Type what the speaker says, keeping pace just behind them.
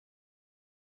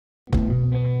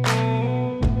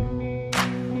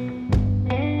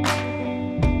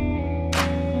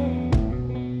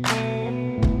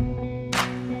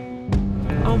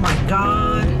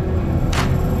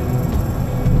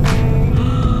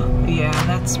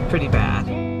that's pretty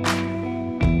bad.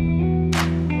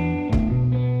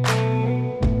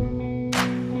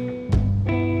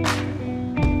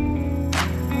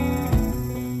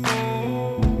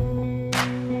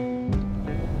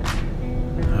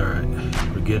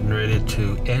 Getting ready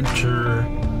to enter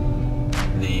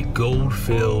the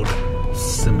Goldfield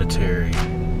Cemetery. You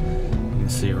can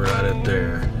see right up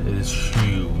there. It is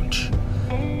huge.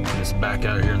 It's back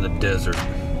out here in the desert.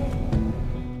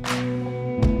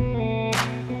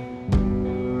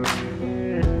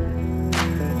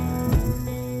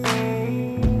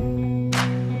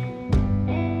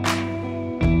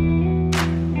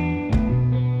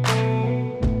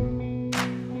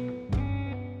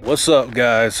 What's up,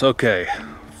 guys? Okay.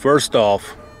 First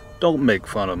off, don't make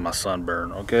fun of my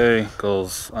sunburn, okay?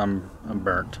 Because I'm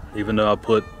burnt, even though I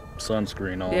put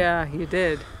sunscreen on. Yeah, you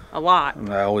did. A lot.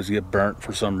 And I always get burnt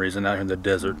for some reason out here in the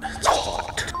desert. It's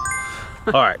hot.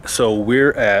 All right, so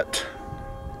we're at,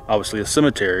 obviously, a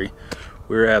cemetery.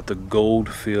 We're at the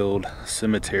Goldfield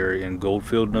Cemetery in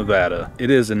Goldfield, Nevada.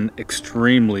 It is an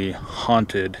extremely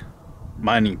haunted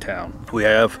mining town. We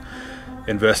have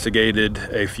investigated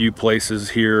a few places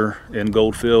here in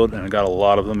Goldfield and got a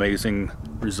lot of amazing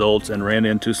results and ran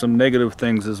into some negative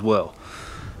things as well.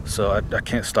 So I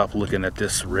can't stop looking at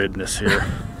this redness here.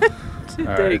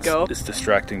 There you go. It's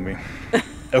distracting me.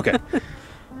 Okay.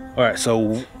 All right,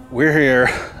 so we're here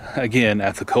again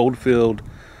at the Goldfield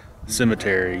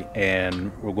Cemetery,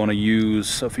 and we're going to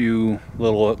use a few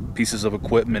little pieces of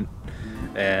equipment,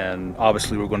 and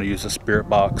obviously we're going to use a spirit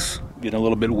box. Getting a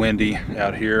little bit windy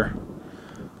out here.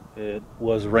 It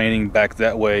was raining back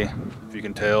that way, if you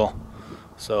can tell.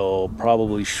 So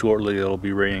probably shortly it'll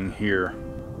be raining here.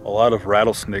 A lot of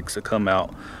rattlesnakes that come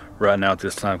out right now at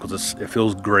this time because it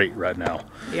feels great right now.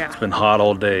 Yeah. It's been hot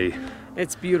all day.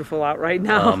 It's beautiful out right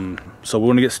now. So we're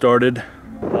gonna get started.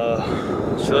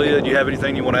 Celia, do you have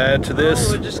anything you want to add to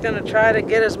this? We're just gonna try to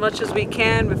get as much as we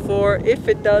can before, if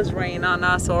it does rain on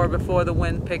us or before the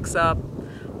wind picks up.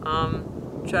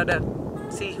 Try to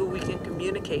see who we can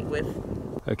communicate with.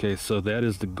 Okay, so that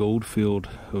is the Goldfield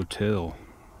Hotel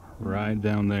right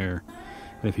down there.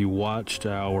 And if you watched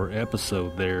our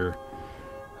episode there,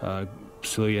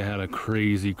 Celia had a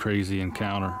crazy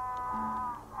encounter.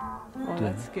 Oh,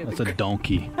 that's good. That's a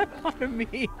donkey. Pardon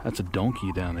me. That's a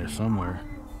donkey down there somewhere.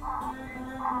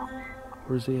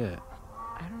 Where's he at?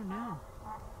 I don't know.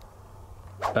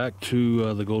 Back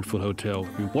to the Goldfield Hotel.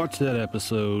 If you watch that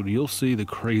episode, you'll see the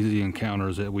crazy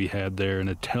encounters that we had there, and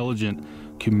intelligent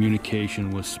communication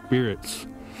with spirits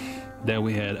that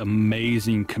we had.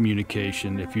 Amazing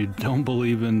communication. If you don't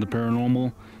believe in the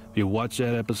paranormal, if you watch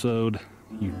that episode,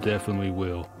 you definitely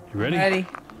will. You ready? Ready.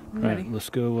 All right, let's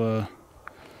go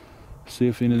see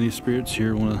if any of these spirits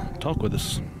here want to talk with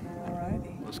us.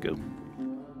 Alrighty. Let's go.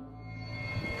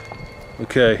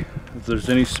 Okay, if there's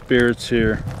any spirits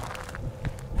here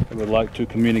that would like to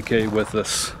communicate with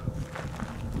us,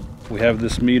 we have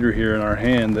this meter here in our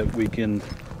hand that we can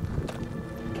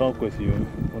talk with you.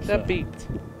 What's that? That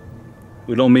beeped.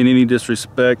 We don't mean any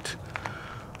disrespect.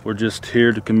 We're just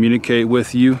here to communicate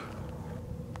with you.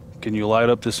 Can you light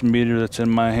up this meter that's in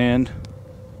my hand?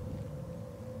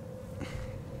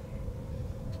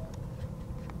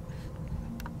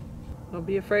 Don't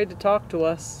be afraid to talk to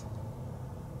us.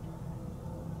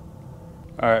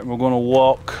 All right, we're going to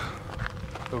walk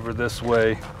over this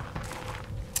way.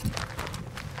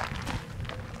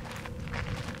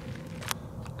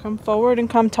 Come forward and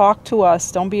come talk to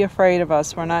us. Don't be afraid of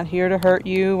us. We're not here to hurt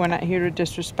you. We're not here to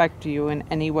disrespect you in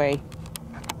any way.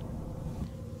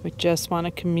 We just want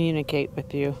to communicate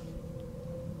with you.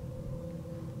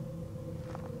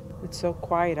 It's so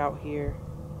quiet out here.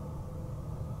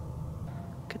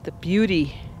 Look at the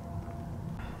beauty.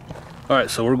 All right,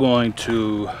 so we're going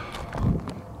to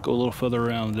go a little further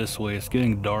around this way. It's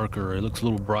getting darker. It looks a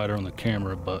little brighter on the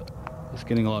camera, but it's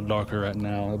getting a lot darker right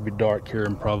now. It'll be dark here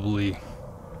in probably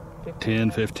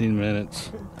 10-15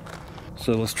 minutes.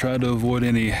 So let's try to avoid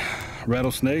any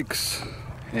rattlesnakes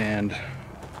and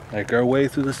make our way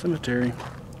through the cemetery.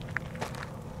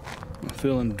 I'm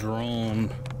feeling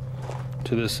drawn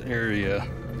to this area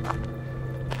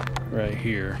right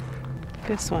here.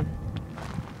 This one.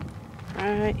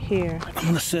 Right here. I'm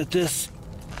gonna set this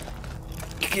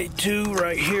K2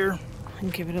 right here.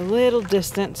 And give it a little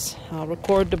distance. I'll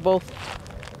record to both.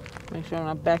 Make sure I'm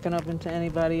not backing up into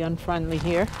anybody unfriendly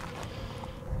here.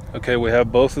 Okay, we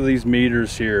have both of these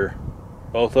meters here.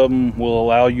 Both of them will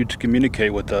allow you to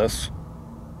communicate with us.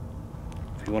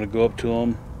 If you want to go up to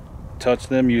them, touch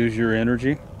them, use your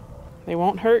energy. They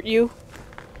won't hurt you.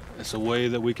 It's a way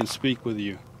that we can speak with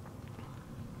you.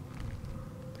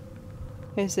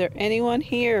 Is there anyone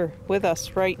here with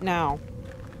us right now?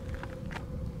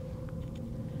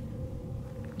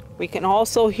 We can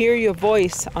also hear your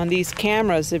voice on these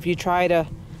cameras if you try to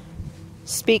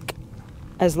speak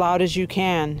as loud as you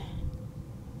can.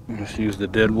 Let's use the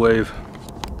dead wave.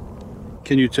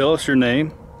 Can you tell us your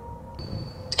name?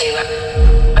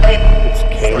 It's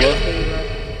Kayla.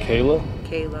 Kayla?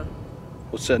 Kayla.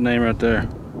 What's that name right there?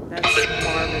 That's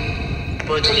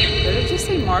Marvin. Did it just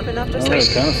say Marvin after Oh, something? it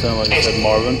kind of sounded like it said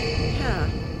Marvin. Yeah.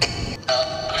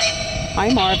 Hi,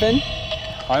 Marvin.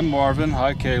 Hi, Marvin.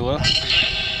 Hi, Kayla.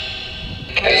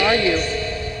 How are you?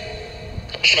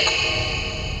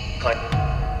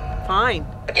 Fine.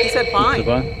 He said fine.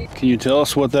 Can you tell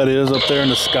us what that is up there in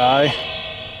the sky?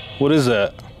 What is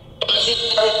that?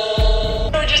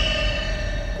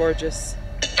 Gorgeous.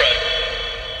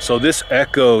 So this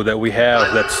echo that we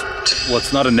have, well,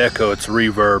 it's not an echo, it's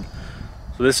reverb.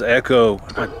 So this echo,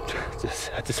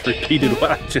 I just repeated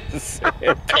what I just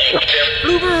said.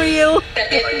 Blooper reel.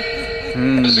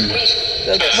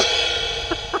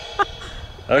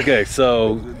 Okay,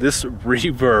 so this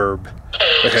reverb,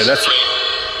 okay, that's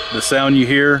the sound you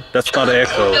hear, that's not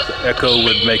echo. The echo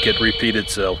would make it repeat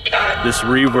itself. This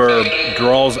reverb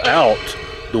draws out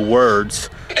the words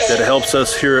that helps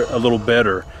us hear it a little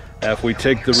better. Now, if we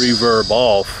take the reverb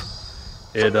off,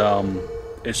 it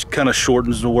kind of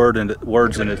shortens the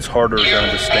words and it's harder to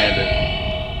understand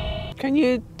it. Can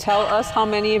you tell us how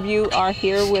many of you are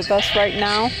here with us right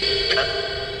now?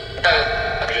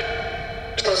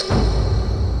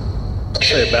 I'd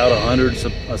say about 100,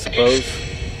 I suppose.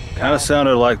 Kind of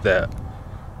sounded like that.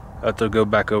 I have to go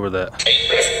back over that.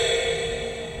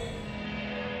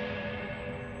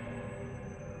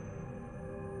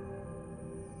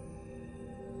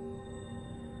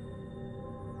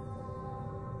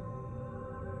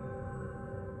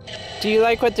 Do you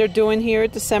like what they're doing here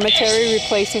at the cemetery,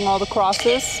 replacing all the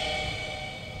crosses?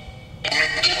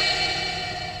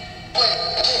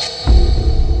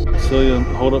 Celia,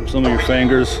 hold up some of your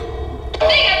fingers.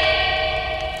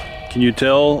 Can you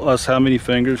tell us how many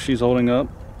fingers she's holding up?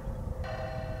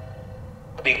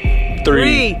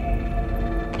 3.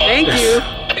 Thank you.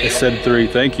 It said 3.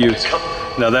 Thank you.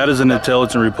 Now that is an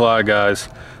intelligent reply, guys.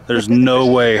 There's no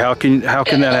way. How can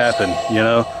that happen? You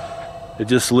know, it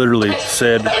just literally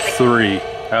said 3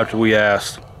 after we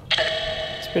asked.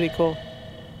 It's pretty cool.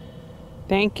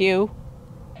 Thank you.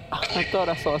 I thought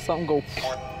I saw something go.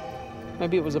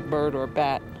 Maybe it was a bird or a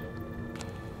bat.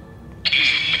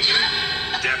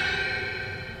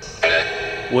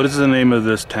 What is the name of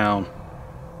this town?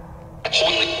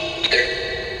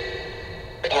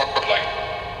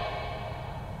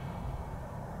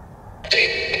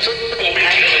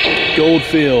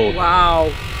 Goldfield.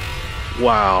 Wow.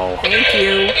 Wow. Thank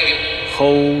you.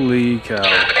 Holy cow.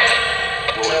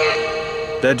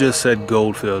 That just said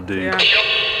Goldfield, dude. Yeah.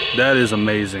 That is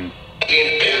amazing.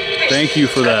 Thank you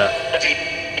for that.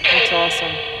 That's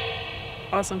awesome.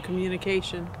 Awesome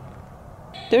communication.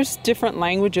 There's different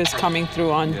languages coming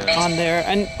through on there,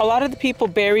 and a lot of the people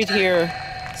buried here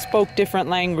spoke different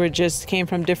languages, came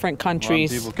from different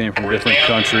countries. A lot of people came from different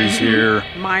countries here.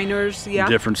 Miners, yeah.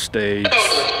 Different states,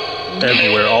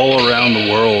 everywhere, all around the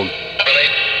world.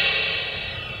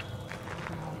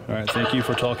 All right, thank you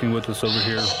for talking with us over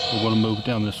here. We're going to move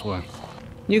down this way.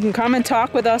 You can come and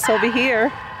talk with us over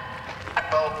here.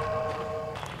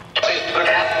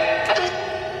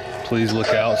 Please look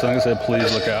out. Something said,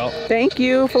 please look out. Thank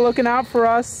you for looking out for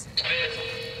us.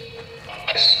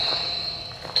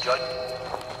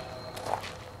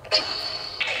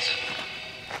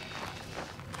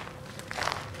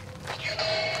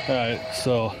 All right,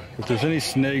 so if there's any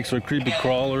snakes or creepy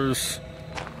crawlers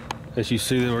as you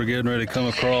see that we're getting ready to come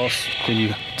across, can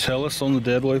you tell us on the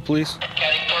dead wave, please?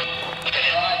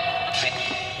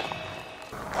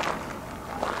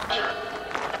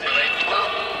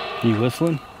 You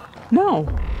whistling? No.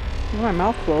 My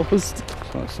mouth closed.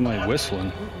 It's not somebody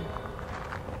whistling.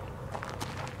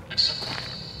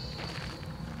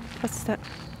 What's that?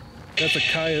 That's a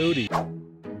coyote.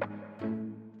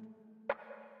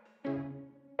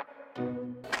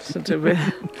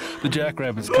 The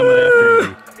jackrabbit's coming after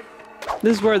you.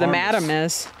 This is where the madam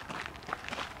is.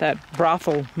 That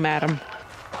brothel madam.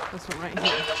 This one right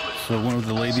here. So one of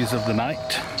the ladies of the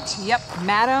night. Yep,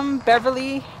 Madam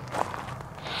Beverly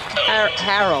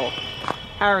Harrell.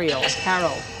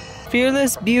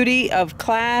 Fearless beauty of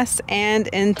class and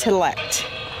intellect.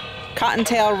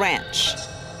 Cottontail Ranch.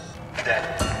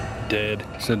 Dead.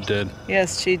 Said dead.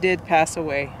 Yes, she did pass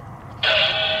away.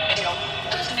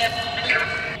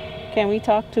 Can we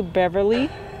talk to Beverly? You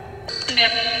see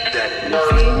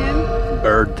him?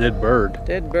 Bird. Dead bird.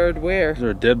 Dead bird where? Is there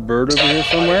a dead bird over here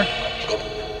somewhere?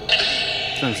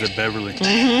 Sounds like Beverly.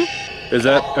 Mm-hmm. Is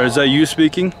that you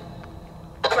speaking?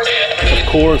 Of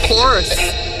course. Of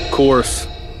course. Of course.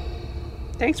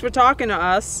 Thanks for talking to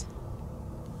us.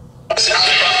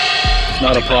 It's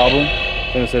not a problem.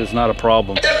 Like I said, it's not a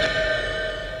problem.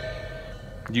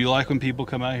 Do you like when people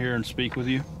come out here and speak with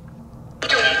you?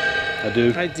 I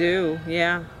do. I do,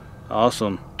 yeah.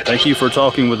 Awesome. Thank you for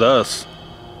talking with us.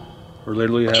 We're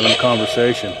literally having a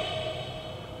conversation.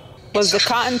 Was the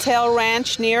Cottontail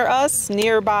Ranch near us,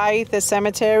 nearby the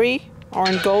cemetery, or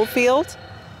in Goldfield?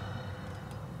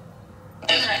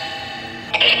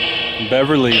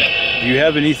 Beverly, do you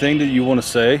have anything that you want to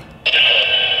say?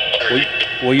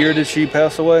 What year did she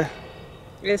pass away?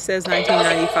 It says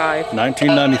 1995.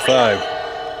 1995.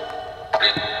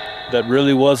 That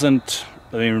really wasn't,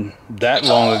 I mean, that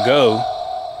long ago,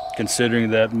 considering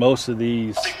that most of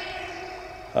these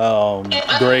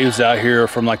graves out here are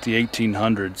from like the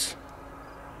 1800s.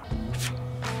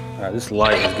 All right, this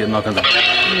light is getting all kinds of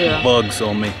bugs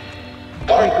on me.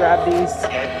 Let me grab these.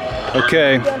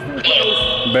 Okay,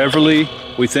 Beverly,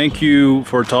 we thank you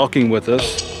for talking with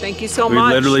us. Thank you so We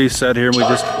much. literally sat here and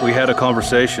we had a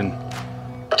conversation.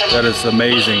 That is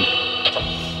amazing.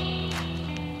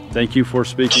 Thank you for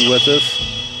speaking with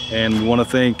us, and we want to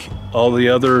thank all the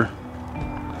other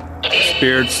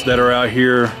spirits that are out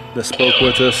here that spoke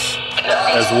with us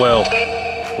as well.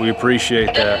 We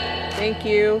appreciate that. Thank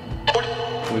you.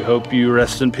 We hope you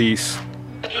rest in peace.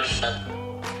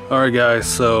 All right, guys,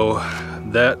 so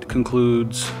that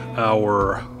concludes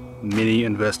our mini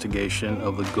investigation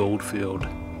of the Goldfield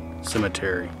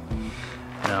Cemetery.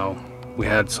 Now, we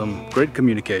had some great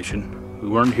communication. We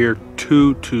weren't here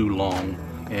too long,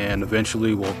 and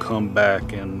eventually we'll come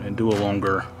back and do a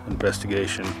longer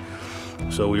investigation.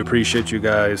 So we appreciate you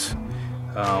guys.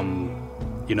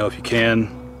 You know, if you can,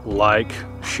 like,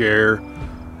 share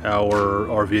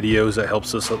our videos. That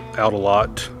helps us out a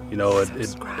lot. You know,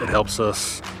 it helps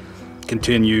us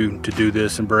continue to do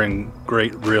this and bring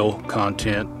great real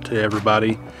content to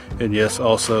everybody. And yes,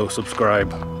 also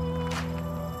subscribe.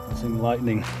 Seeing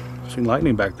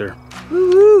lightning back there.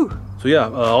 Woo-hoo. So yeah,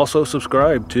 also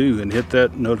subscribe too, and hit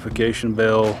that notification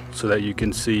bell so that you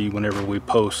can see whenever we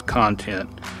post content.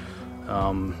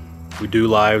 We do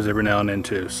lives every now and then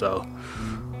too. So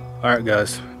all right,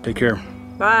 guys, take care.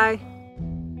 Bye.